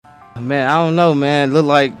Man, I don't know, man. Look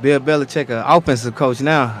like Bill Belichick, an offensive coach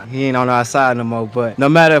now. He ain't on our side no more. But no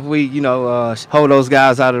matter if we, hold those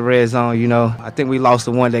guys out of the red zone, I think we lost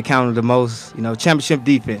the one that counted the most. Championship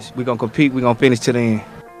defense. We're going to compete. We're going to finish to the end.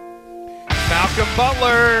 Malcolm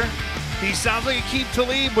Butler. He sounds like a Keith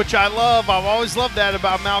Talib, which I love. I've always loved that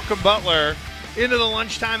about Malcolm Butler. Into the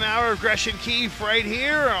lunchtime hour of Gresh and Keefe right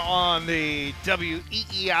here on the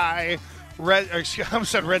WEEI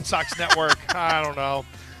Red Sox Network. I don't know.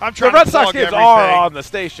 I'm trying the Red to Sox plug games everything. are on the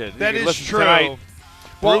station. That is true. Tonight.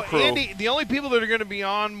 Well, Andy, the only people that are going to be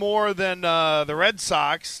on more than the Red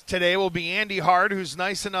Sox today will be Andy Hart, who's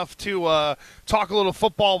nice enough to talk a little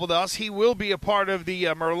football with us. He will be a part of the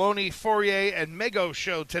Merloni, Fourier, and Mego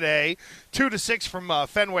show today, 2 to 6 from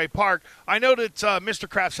Fenway Park. I know that Mr.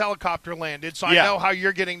 Kraft's helicopter landed, so I know how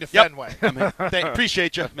you're getting to Fenway.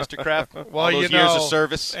 Appreciate you, Mr. Kraft. Well, all those years of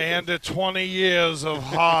service. And the 20 years of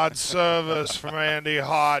hard service from Andy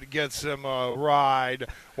Hart gets him a ride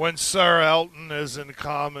when Sir Elton isn't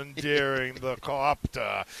commandeering the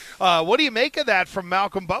copter. What do you make of that from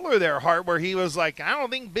Malcolm Butler there, Hart, where he was like, I don't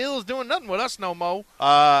think Bill's doing nothing with us no mo?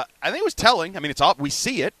 I think it was telling. I mean, it's all, we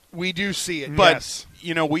see it. We do see it, but, yes.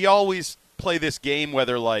 We always play this game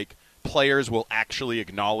whether, players will actually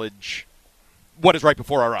acknowledge what is right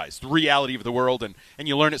before our eyes, the reality of the world, and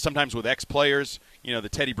you learn it sometimes with ex-players. The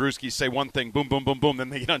Teddy Bruschi say one thing, boom, boom, boom, boom, then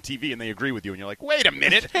they get on TV and they agree with you, and you're like, wait a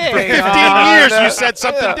minute, for 15 years you said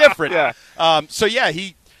something different. Yeah.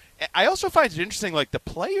 I also find it interesting, the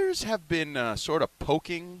players have been sort of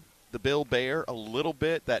poking the Bill Bear a little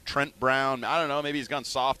bit, that Trent Brown, I don't know, maybe he's gone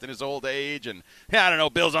soft in his old age, and I don't know,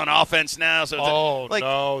 Bill's on offense now. So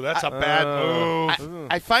no, that's a bad move.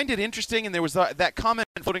 I find it interesting, and there was that comment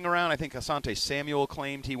floating around. I think Asante Samuel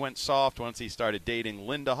claimed he went soft once he started dating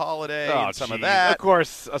Linda Holiday and some of that. Of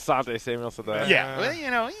course, Asante Samuel said that. Yeah,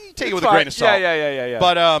 well, you take it with a grain of salt. Yeah.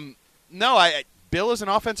 But no, Bill is an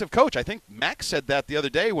offensive coach. I think Max said that the other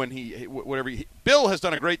day when Bill has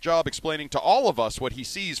done a great job explaining to all of us what he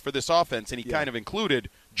sees for this offense, and he kind of included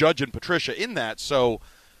Judge and Patricia in that. So,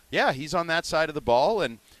 yeah, he's on that side of the ball,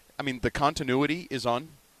 and, the continuity is on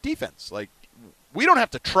defense. We don't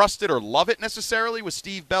have to trust it or love it necessarily with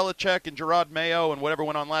Steve Belichick and Gerard Mayo and whatever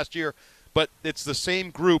went on last year, but it's the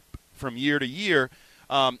same group from year to year.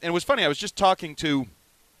 And it was funny, I was just talking to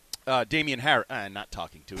Damian Harris,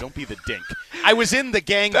 don't be the dink. I was in the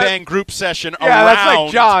gangbang group session around. Yeah, that's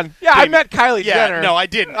like John. Yeah, I met Kylie Jenner. No, I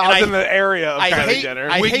didn't. I was in the area of Kylie Jenner.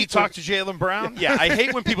 I hate to talk to Jaylen Brown. Yeah, I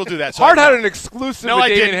hate when people do that. So Hart had an exclusive with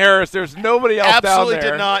Damian Harris. There's nobody else down there. Absolutely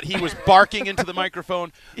did not. He was barking into the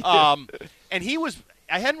microphone. And he was –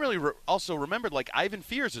 I hadn't really also remembered, Ivan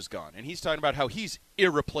Fears is gone, and he's talking about how he's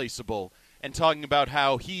irreplaceable and talking about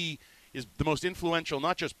how he – is the most influential,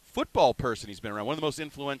 not just football person he's been around, one of the most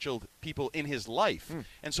influential people in his life.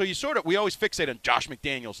 And so we always fixate on Josh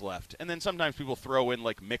McDaniels left. And then sometimes people throw in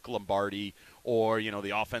Mick Lombardi or,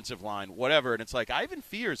 the offensive line, whatever. And it's Ivan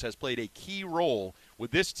Fears has played a key role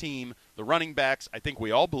with this team, the running backs. I think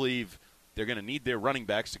we all believe they're going to need their running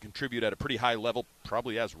backs to contribute at a pretty high level,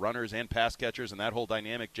 probably as runners and pass catchers and that whole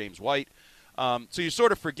dynamic, James White. So you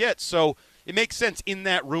sort of forget. So it makes sense in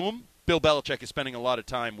that room. Bill Belichick is spending a lot of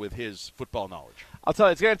time with his football knowledge. I'll tell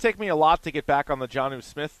you, it's going to take me a lot to get back on the Jonnu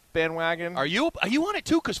Smith bandwagon. Are you on it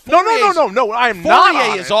too? Because no, I am not.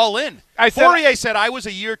 Fourier is all in. Fourier said I was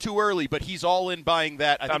a year too early, but he's all in buying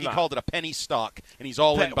that. I think he called it a penny stock, and he's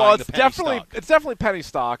all in buying the penny stock. It's definitely penny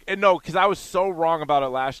stock. And no, because I was so wrong about it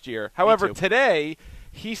last year. However, today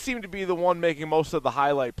he seemed to be the one making most of the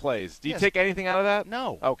highlight plays. Do you take anything out of that?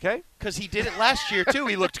 No. Okay. Because he did it last year, too.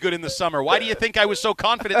 He looked good in the summer. Why do you think I was so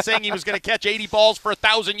confident saying he was going to catch 80 balls for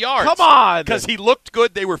 1,000 yards? Come on! Because he looked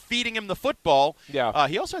good. They were feeding him the football. Yeah.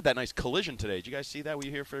 He also had that nice collision today. Did you guys see that? Were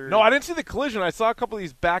you here for? No, I didn't see the collision. I saw a couple of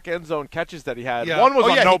these back end zone catches that he had. Yeah. One was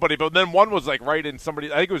on nobody, but then one was right in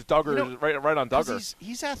somebody. I think it was Duggar, right on Duggar.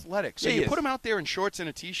 He's athletic. So you put him out there in shorts and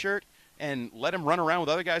a T-shirt and let him run around with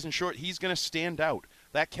other guys in short, he's going to stand out.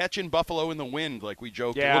 That catch in Buffalo in the wind, like we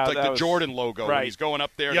joked, it looked like the Jordan logo when he's going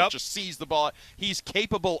up there and just sees the ball. He's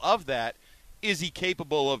capable of that. Is he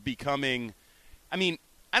capable of becoming – I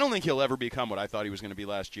don't think he'll ever become what I thought he was going to be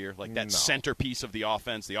last year, that centerpiece of the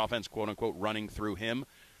offense, quote-unquote, running through him.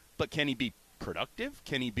 But can he be productive?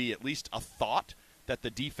 Can he be at least a thought that the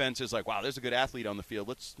defense is like, wow, there's a good athlete on the field.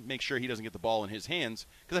 Let's make sure he doesn't get the ball in his hands.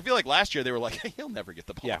 Because I feel like last year they were like, he'll never get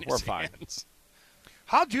the ball in his hands.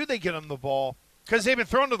 How do they get him the ball? Because they've been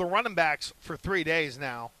thrown to the running backs for 3 days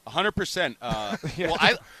now. 100%. Well,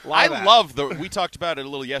 I love we talked about it a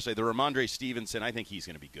little yesterday, the Ramondre Stevenson. I think he's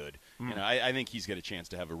going to be good. I think he's got a chance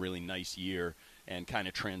to have a really nice year and kind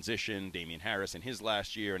of transition Damian Harris in his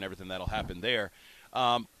last year and everything that'll happen there.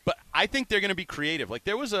 But I think they're going to be creative. Like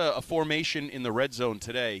there was a formation in the red zone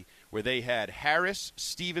today where they had Harris,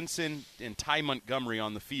 Stevenson, and Ty Montgomery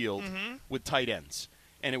on the field with tight ends.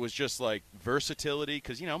 And it was just like versatility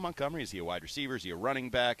because, Montgomery, is he a wide receiver? Is he a running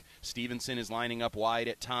back? Stevenson is lining up wide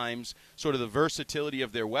at times. Sort of the versatility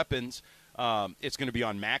of their weapons. It's going to be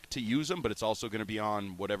on Mac to use them, but it's also going to be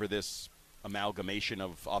on whatever this amalgamation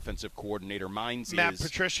of offensive coordinator minds Matt is.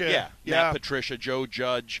 Patricia. Yeah, Matt Patricia, Joe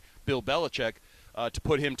Judge, Bill Belichick. To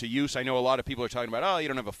put him to use. I know a lot of people are talking about, you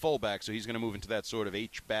don't have a fullback, so he's going to move into that sort of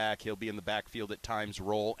H-back. He'll be in the backfield at times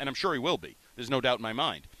role, and I'm sure he will be. There's no doubt in my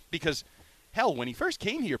mind. Because, hell, when he first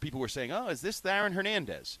came here, people were saying, is this the Aaron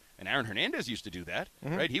Hernandez? And Aaron Hernandez used to do that,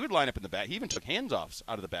 right? He would line up in the back. He even took handoffs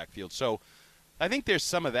out of the backfield. So I think there's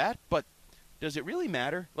some of that, but does it really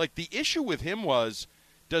matter? Like, the issue with him was,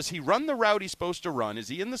 does he run the route he's supposed to run? Is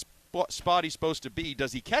he in the spot he's supposed to be?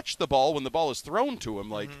 Does he catch the ball when the ball is thrown to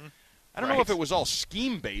him? Like, I don't know if it was all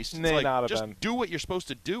scheme-based. It's just do what you're supposed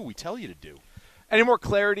to do. We tell you to do. Any more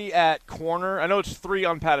clarity at corner? I know it's 3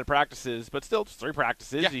 unpadded practices, but still it's 3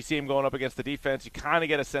 practices. Yeah. You see him going up against the defense. You kind of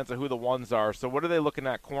get a sense of who the ones are. So what are they looking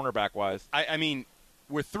at cornerback-wise? I mean,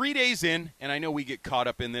 we're 3 days in, and I know we get caught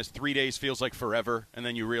up in this. 3 days feels like forever, and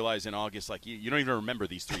then you realize in August, like, you don't even remember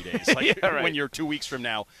these 3 days when you're 2 weeks from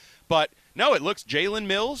now. But, no, it looks Jalen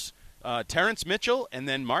Mills, Terrence Mitchell, and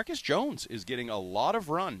then Marcus Jones is getting a lot of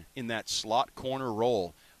run in that slot corner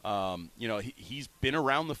role. He's been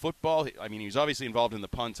around the football. I mean, he's obviously involved in the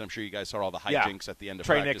punts. I'm sure you guys saw all the hijinks at the end of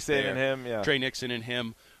Trey practice Nixon there. and him, yeah. Trey Nixon and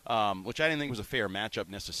him, which I didn't think was a fair matchup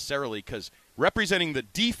necessarily because representing the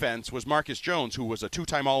defense was Marcus Jones, who was a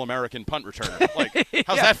 2-time All-American punt returner. Like,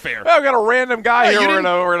 how's that fair? Well, we got a random guy here we're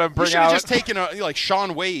going to bring out. You should have just taken like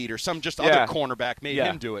Sean Wade or some other cornerback, made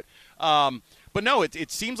him do it. But no,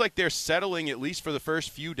 it seems like they're settling, at least for the first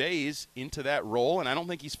few days, into that role, and I don't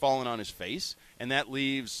think he's fallen on his face. And that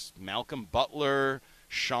leaves Malcolm Butler,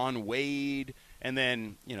 Sean Wade, and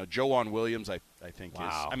then, Joejuan Williams, I think is.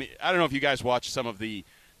 I mean, I don't know if you guys watched some of they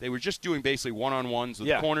were just doing basically one-on-ones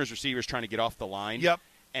with corners, receivers trying to get off the line. Yep.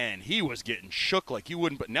 And he was getting shook like you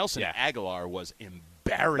wouldn't, but Nelson Aguilar was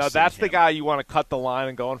embarrassing. Now, that's the guy you want to cut the line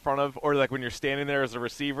and go in front of, or like when you're standing there as a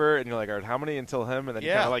receiver and you're like, all right, how many until him? And then you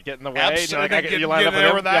kind of like get in the way. Absolutely. And you line up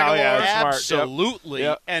with him. Absolutely.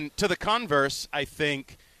 Yep. And to the converse, I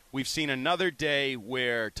think we've seen another day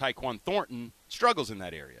where Tyquan Thornton struggles in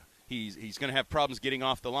that area. He's going to have problems getting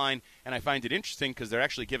off the line, and I find it interesting because they're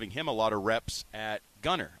actually giving him a lot of reps at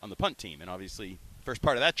gunner on the punt team, and obviously first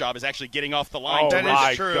part of that job is actually getting off the line.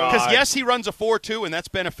 That is true. Because, yes, he runs a 4-2, and that's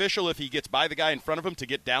beneficial if he gets by the guy in front of him to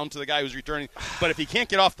get down to the guy who's returning. But if he can't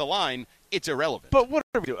get off the line, it's irrelevant. But what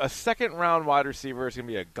do we do? A second-round wide receiver is going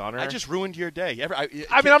to be a gunner? I just ruined your day.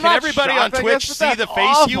 I'm not everybody shocked, on Twitch see the face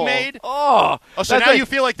awful. you made? Oh, so now you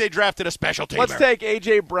feel like they drafted a special teamer. Let's take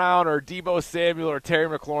A.J. Brown or Deebo Samuel or Terry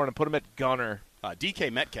McLaurin and put him at gunner.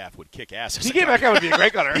 DK Metcalf would kick ass. DK Metcalf would be a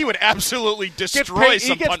great gunner. He would absolutely destroy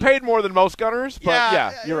some. He gets paid more than most gunners,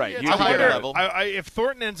 but you're right. It's a higher level. If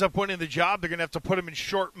Thornton ends up winning the job, they're going to have to put him in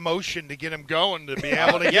short motion to get him going to be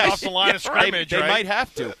able to get off the line of scrimmage. They might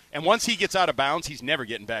have to. And once he gets out of bounds, he's never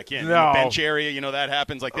getting back in. No. In the bench area, that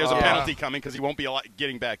happens. Like there's a penalty coming because he won't be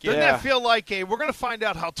getting back in. Doesn't that feel like we're going to find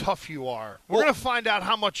out how tough you are? We're going to find out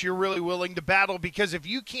how much you're really willing to battle because if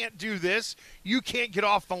you can't do this, you can't get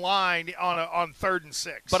off the line on 3rd and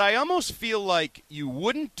 6. But I almost feel like you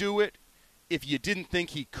wouldn't do it if you didn't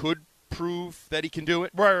think he could prove that he can do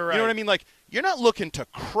it. Right. You know what I mean? Like, you're not looking to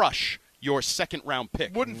crush your second-round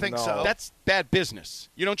pick. Wouldn't think so. That's bad business.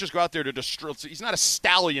 You don't just go out there to destroy. He's not a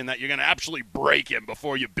stallion that you're going to absolutely break him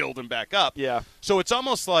before you build him back up. Yeah. So it's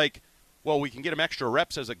almost like, well, we can get him extra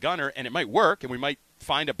reps as a gunner, and it might work, and we might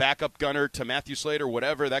find a backup gunner to Matthew Slater,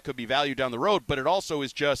 whatever. That could be value down the road. But it also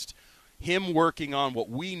is just him working on what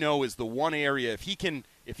we know is the one area. If he can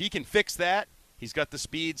fix that, he's got the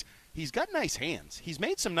speeds. He's got nice hands. He's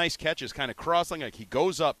made some nice catches, kind of crossing. Like he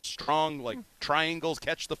goes up strong, like triangles,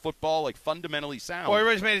 catch the football, like fundamentally sound. Well,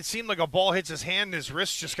 everybody's made it seem like a ball hits his hand, and his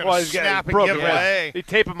wrist's just going to snap and give away. They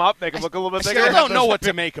tape him up, make him look a little bit bigger. I still don't know what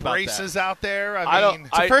to make about braces that. out there. I mean,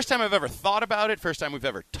 it's the first time I've ever thought about it. First time we've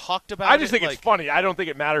ever talked about it. I just think it's funny. I don't think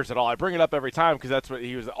it matters at all. I bring it up every time because that's what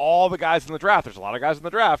he was. All the guys in the draft. There's a lot of guys in the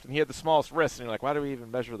draft, and he had the smallest wrist. And you're like, why do we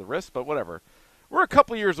even measure the wrist? But whatever. We're a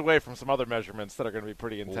couple years away from some other measurements that are going to be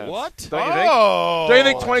pretty intense. What? Don't you think? Don't you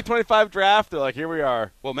think 2025 draft? They're like, here we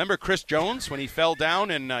are. Well, remember Chris Jones when he fell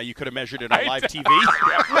down and you could have measured it on live TV?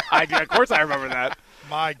 Of course I remember that.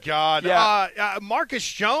 My God. Yeah. Marcus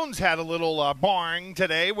Jones had a little boing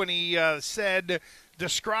today when he said,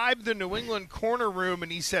 describe the New England corner room,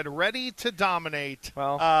 and he said, ready to dominate.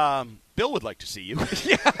 Well, Bill would like to see you.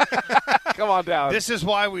 Come on down. This is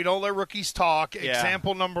why we don't let rookies talk. Yeah.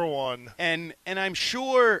 Example number one. And I'm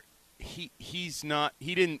sure he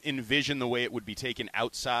didn't envision the way it would be taken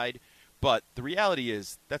outside, but the reality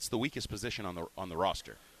is that's the weakest position on the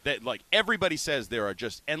roster. That, like, everybody says there are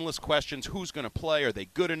just endless questions. Who's going to play? Are they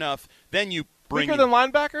good enough? Then you bring Weaker than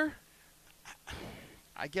linebacker?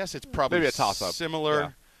 I guess it's probably Maybe a toss-up.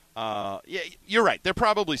 similar. Yeah, you're right. They're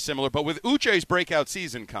probably similar, but with Uche's breakout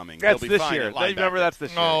season coming, That's they'll be this fine year. at linebacker. Remember, that's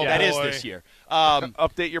this year. Oh, yeah. That is boy. this year.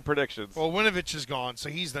 Update your predictions. Well, Winovich is gone, so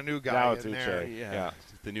he's the new guy Now it's in there. Uche. Yeah, Yeah.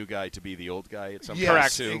 the new guy to be the old guy at some Yes, point.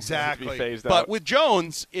 Correct. too. exactly. To be phased But out. with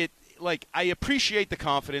Jones, I appreciate the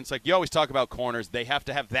confidence. Like, you always talk about corners, they have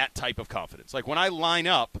to have that type of confidence. Like, when I line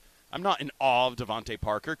up, I'm not in awe of Devontae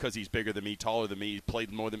Parker because he's bigger than me, taller than me, played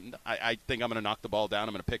more than I think I'm going to knock the ball down.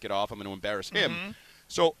 I'm going to pick it off. I'm going to embarrass him.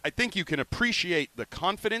 So I think you can appreciate the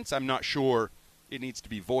confidence. I'm not sure it needs to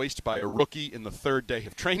be voiced by a rookie in the third day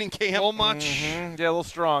of training camp. So much. Yeah, a little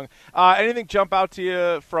strong. Anything jump out to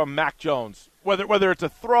you from Mac Jones? Whether it's a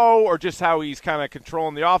throw or just how he's kind of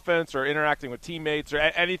controlling the offense or interacting with teammates or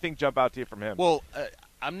anything jump out to you from him? Well,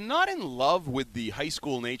 I'm not in love with the high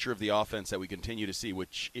school nature of the offense that we continue to see,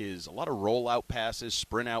 which is a lot of rollout passes,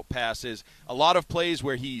 sprint out passes, a lot of plays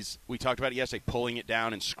where we talked about it yesterday, pulling it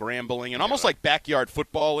down and scrambling and almost like backyard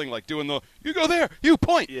footballing, like doing you go there, you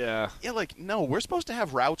point. Yeah. Yeah, like, no, we're supposed to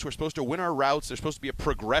have routes. We're supposed to win our routes. There's supposed to be a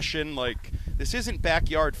progression. Like, this isn't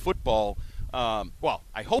backyard football. Well,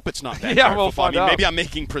 I hope it's not backyard Yeah, we'll football. find I mean, out. maybe I'm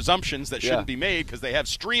making presumptions that shouldn't Yeah. be made because they have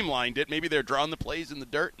streamlined it. Maybe they're drawing the plays in the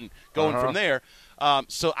dirt and going from there.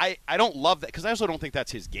 So I don't love that because I also don't think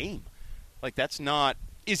that's his game. Like, that's not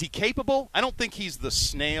 – is he capable? I don't think he's the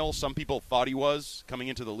snail some people thought he was coming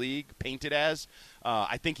into the league, painted as.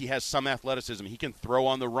 I think he has some athleticism. He can throw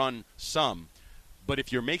on the run some. But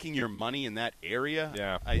if you're making your money in that area,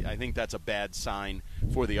 Yeah. I think that's a bad sign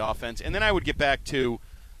for the offense. And then I would get back to –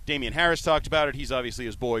 Damian Harris talked about it. He's obviously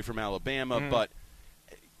his boy from Alabama, but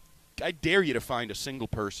I dare you to find a single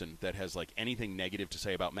person that has like anything negative to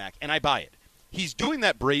say about Mac, and I buy it. He's doing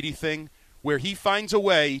that Brady thing where he finds a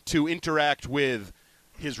way to interact with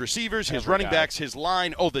his receivers, his Every running guy. backs, his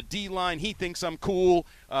line. Oh, the D line. He thinks I'm cool.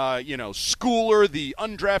 Schooler, the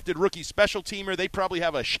undrafted rookie special teamer. They probably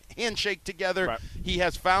have a handshake together. Right. He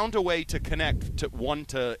has found a way to connect to 1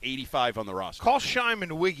 to 85 on the roster. Call Scheim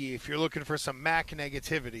and Wiggy if you're looking for some Mac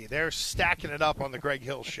negativity. They're stacking it up on the Greg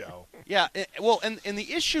Hill show. Yeah, well, and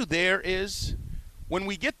the issue there is when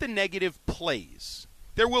we get the negative plays,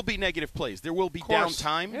 there will be negative plays. There will be down course.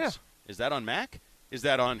 times. Yeah. Is that on Mac? Is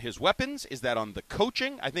that on his weapons? Is that on the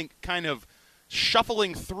coaching? I think kind of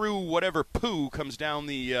shuffling through whatever poo comes down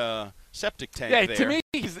the septic tank Yeah, there. to me,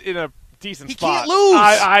 he's in a decent He spot. can't lose.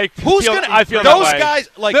 I Who's feel, gonna? I feel those that way. guys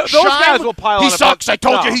like Those Scheim, guys will pile He on. sucks. I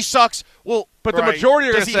told you No. he sucks. Well, But the Right. majority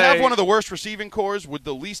are does going he to say have one of the worst receiving cores with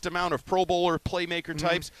the least amount of Pro Bowler playmaker Mm-hmm.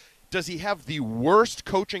 types? Does he have the worst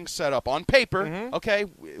coaching setup on paper? Mm-hmm. Okay,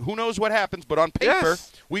 who knows what happens, but on paper,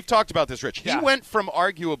 Yes. we've talked about this, Rich. He Yeah. went from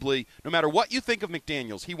arguably, no matter what you think of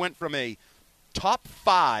McDaniels, he went from a top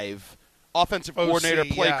 5 offensive OC, coordinator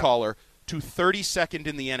play yeah. caller to 32nd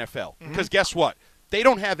in the NFL. Because guess what? They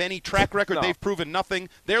don't have any track record. No. They've proven nothing.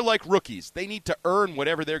 They're like rookies. They need to earn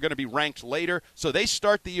whatever they're going to be ranked later. So they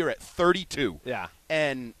start the year at 32. Yeah.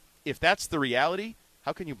 And if that's the reality,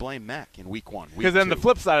 how can you blame Mac in week 1? Because then the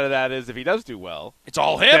flip side of that is if he does do well, it's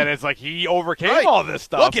all then him. it's like he overcame Right. all this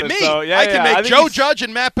stuff. Look at And me. so, yeah, I can yeah, make think Joe he's- Judge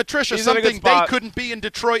and Matt Patricia he's in a good something they spot. couldn't be in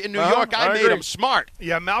Detroit and New Uh-huh. York. I I made agree. them smart.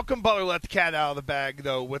 Yeah, Malcolm Butler let the cat out of the bag,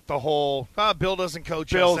 though, with the whole Bill doesn't coach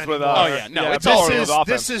Bills us with anymore. Oh, yeah. No, it's Bills all with This is, offense.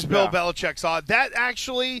 this is Bill Yeah. Belichick's odd. That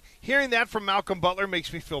actually, hearing that from Malcolm Butler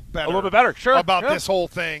makes me feel better. A little bit better, sure. About Yeah. this whole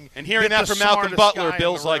thing. And hearing Get that the from Malcolm smartest Butler, guy in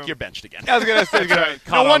Bill's the like, room. you're benched again. I was going to say,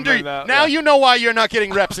 No wonder. Now you know why you're not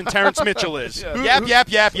getting reps and Terrence Mitchell is. Yeah.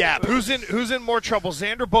 Yap. Who's in more trouble?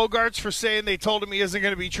 Xander Bogaerts for saying they told him he isn't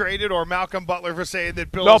going to be traded, or Malcolm Butler for saying that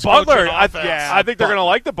Bill No, is coaching Butler. I offense? think they're going to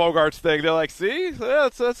like the Bogarts thing. They're like, see, yeah,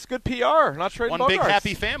 that's good PR. Not trading One big Bogarts.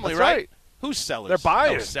 happy family, That's right? Who's sellers? They're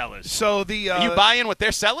buyers. No sellers. So the Are you buying what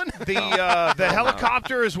they're selling? the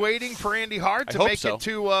helicopter is waiting for Andy Hart I to hope make so. it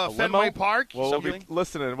to A Fenway limo? Park. Well, we'll be Something?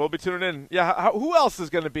 listening. We'll be tuning in. Yeah, who else is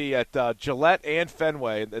going to be at Gillette and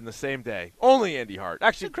Fenway in the same day? Only Andy Hart.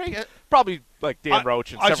 Actually, Great. probably like Dan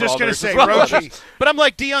Roach and I was several just going to others say, as well. Roachy. But I'm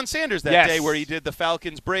like Deion Sanders that Yes. day where he did the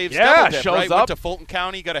Falcons-Braves Yeah, double dip, shows right? up. Went to Fulton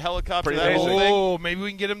County, got a helicopter, Pretty that whole amazing. thing. Oh, maybe we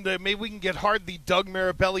can get him to. Maybe we can get Hart the Doug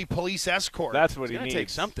Marabelli police escort. That's what It's he gonna needs. take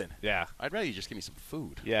something. Yeah. I'd rather you just give me some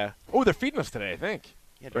food. Yeah. Oh, they're feeding us today, I think.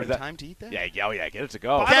 Yeah, do you have time to eat that? Yeah, get it to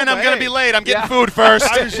go. By Ken, the I'm going to way- be late. I'm getting food first.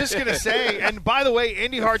 I was just going to say, and by the way,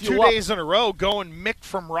 Andy Hart 2 Fuel up. days in a row going Mick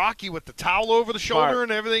from Rocky with the towel over the shoulder Smart.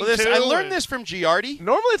 and everything, Well, too. I learned this from Giardi.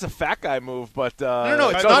 Normally it's a fat guy move, but No,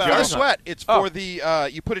 it's I not know for the that. sweat. It's Oh. for the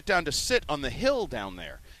you put it down to sit on the hill down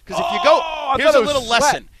there. Because if Oh, you I go, here's thought a it was little sweat.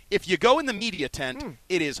 lesson. If you go in the media tent,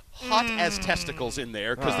 it is hot as testicles in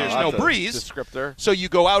there because there's no that's a breeze. descriptor. So you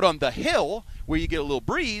go out on the hill where you get a little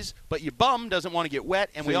breeze, but your bum doesn't want to get wet.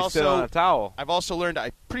 And So we you also, sit on a towel. I've also learned.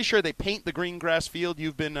 I'm pretty sure they paint the green grass field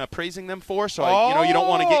you've been praising them for. So you don't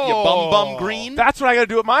want to get your bum green. That's what I got to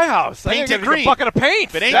do at my house. Paint I it gotta get green. a bucket of paint.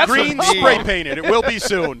 If it ain't That's what green, it means. spray paint it. It will be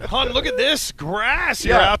soon. Hun, look at this grass.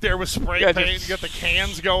 You're Yeah. out there with spray Yeah, paint. just- You got the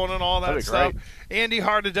cans going and all that That'd be stuff. great. Andy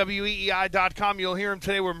Hart at WEEI.com. You'll hear him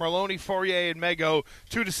today with Merlone, Fourier, and Mego,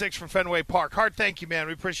 2 to 6 from Fenway Park. Hart, thank you, man.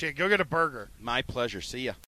 We appreciate it. Go get a burger. My pleasure. See ya.